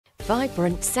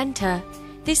vibrant centre.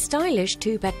 This stylish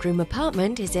two-bedroom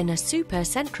apartment is in a super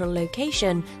central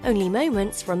location, only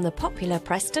moments from the popular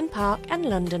Preston Park and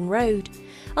London Road.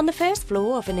 On the first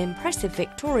floor of an impressive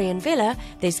Victorian villa,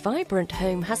 this vibrant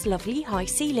home has lovely high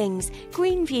ceilings,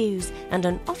 green views and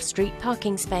an off-street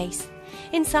parking space.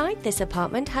 Inside, this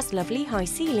apartment has lovely high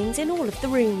ceilings in all of the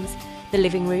rooms. The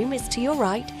living room is to your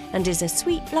right and is a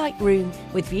sweet light room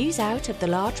with views out of the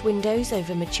large windows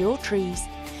over mature trees.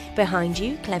 Behind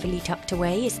you, cleverly tucked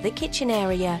away, is the kitchen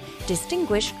area,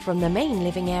 distinguished from the main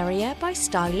living area by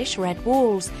stylish red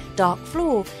walls, dark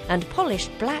floor and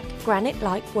polished black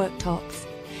granite-like worktops.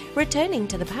 Returning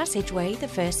to the passageway, the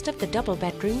first of the double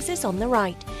bedrooms is on the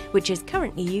right, which is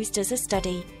currently used as a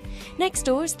study. Next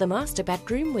door is the master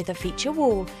bedroom with a feature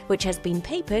wall, which has been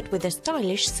papered with a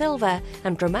stylish silver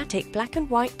and dramatic black and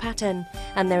white pattern,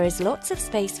 and there is lots of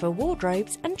space for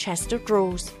wardrobes and chest of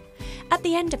drawers. At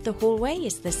the end of the hallway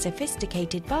is the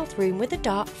sophisticated bathroom with a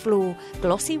dark floor,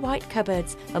 glossy white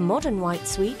cupboards, a modern white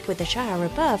suite with a shower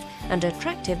above and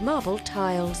attractive marble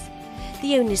tiles.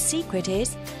 The owner's secret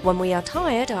is, when we are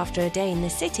tired after a day in the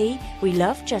city, we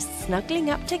love just snuggling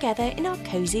up together in our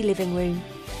cosy living room.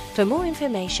 For more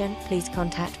information, please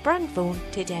contact Vaughan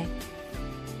today.